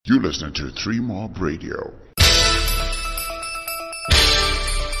You listen to 3 Mob Radio.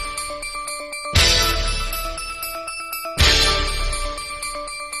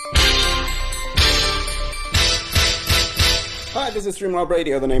 Hi, this is 3 Mob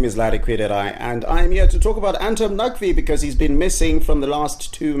Radio. The name is Ladi and I am here to talk about Antum Naqvi because he's been missing from the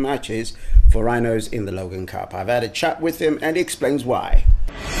last 2 matches for Rhinos in the Logan Cup. I've had a chat with him and he explains why.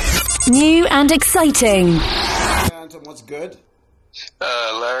 New and exciting. Antum, what's good?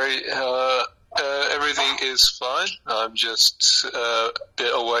 Larry, everything is fine. I'm just a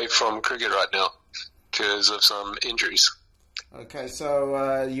bit away from cricket right now because of some injuries. Okay,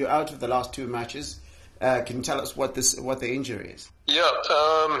 so you're out of the last 2 matches. Can you tell us what the injury is? Yeah,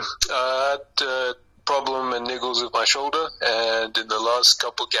 I had a problem and niggles with my shoulder, and in the last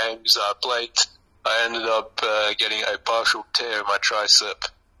couple of games I played, I ended up getting a partial tear in my tricep.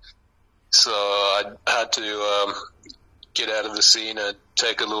 So I had to get out of the scene and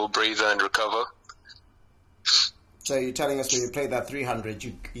take a little breather and recover. So you're telling us when you played that 300,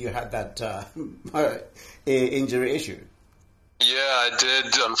 you had that injury issue? Yeah, I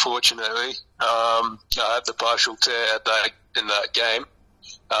did, unfortunately. I had the partial tear in that game.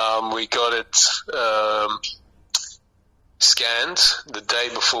 We got it scanned the day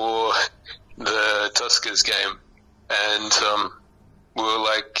before the Tuskers game. And we were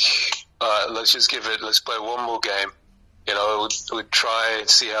like, all right, let's play one more game. You know, we'd try and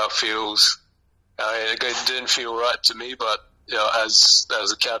see how it feels. It didn't feel right to me, but, you know, as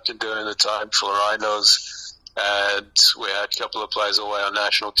a captain during the time for Rhinos, and we had a couple of players away on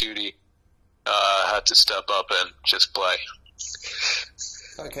national duty, had to step up and just play.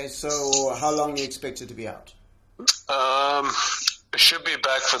 Okay, so how long are you expected to be out? I should be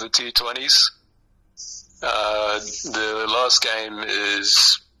back for the T20s. The last game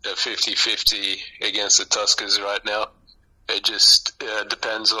is a 50-50 against the Tuskers right now. It just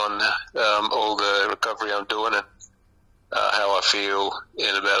depends on all the recovery I'm doing and how I feel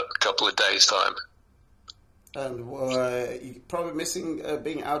in about a couple of days' time. And you're probably missing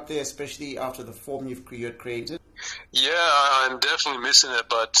being out there, especially after the form you've created? Yeah, I'm definitely missing it,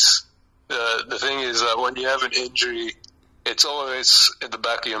 but the thing is that when you have an injury, it's always in the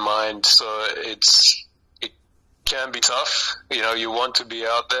back of your mind, so it can be tough. You know, you want to be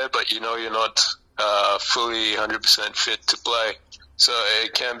out there, but you know you're not fully 100% fit to play, so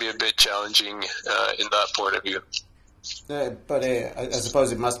it can be a bit challenging in that point of view. But I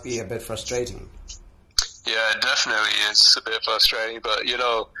suppose it must be a bit frustrating. Yeah, it definitely is a bit frustrating, but, you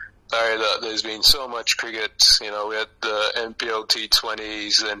know, Larry, there's been so much cricket. You know, we had the NPL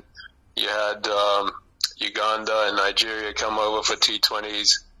T20s, and you had Uganda and Nigeria come over for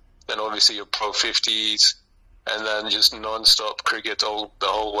T20s, then obviously your Pro 50s, and then just non-stop cricket the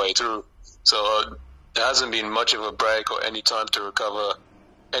whole way through. So there hasn't been much of a break or any time to recover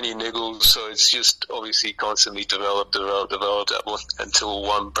any niggles, so it's just obviously constantly developed until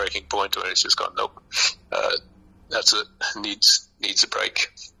one breaking point where it's just gone, nope, that's it, needs a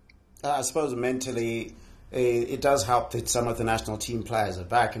break. I suppose mentally it does help that some of the national team players are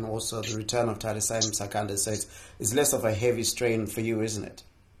back, and also the return of Talisane Sakanda, so it's less of a heavy strain for you, isn't it?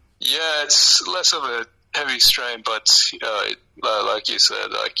 Yeah, it's less of a heavy strain, but like you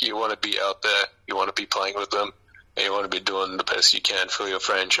said, like you want to be out there, you want to be playing with them, and you want to be doing the best you can for your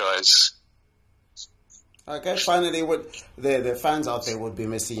franchise. Okay, finally, what the fans out there would be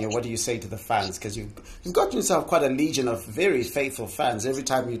missing you. What do you say to the fans? Because you've got yourself quite a legion of very faithful fans. Every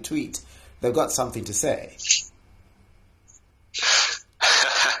time you tweet, they've got something to say.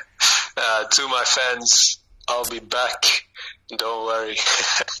 To my fans, I'll be back. Don't worry.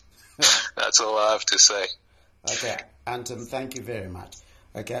 That's all I have to say. Okay, Antum, thank you very much.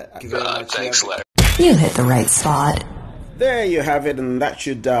 Okay, thank you very much. Thanks, Larry. You hit the right spot. There you have it, and that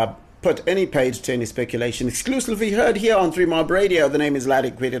should put any page to any speculation. Exclusively heard here on 3 Mob Radio. The name is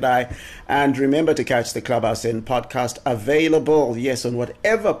Ladi, and remember to catch the Clubhouse In podcast, available, yes, on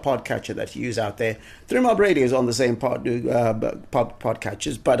whatever podcatcher that you use out there. 3 Mob Radio is on the same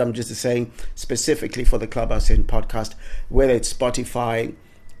podcatchers, but I'm just saying specifically for the Clubhouse In podcast, whether it's Spotify,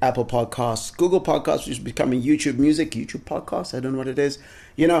 Apple Podcasts, Google Podcasts, which is becoming YouTube Music, YouTube Podcasts, I don't know what it is.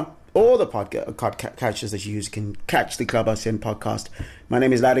 You know, all the podcatchers that you use can catch the Clubhouse In podcast. My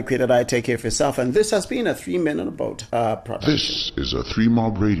name is Ladi. Take care of yourself, and this has been a 3 Men on a Boat production. This is a 3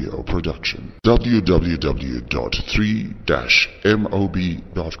 Mob Radio production.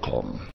 www.3-mob.com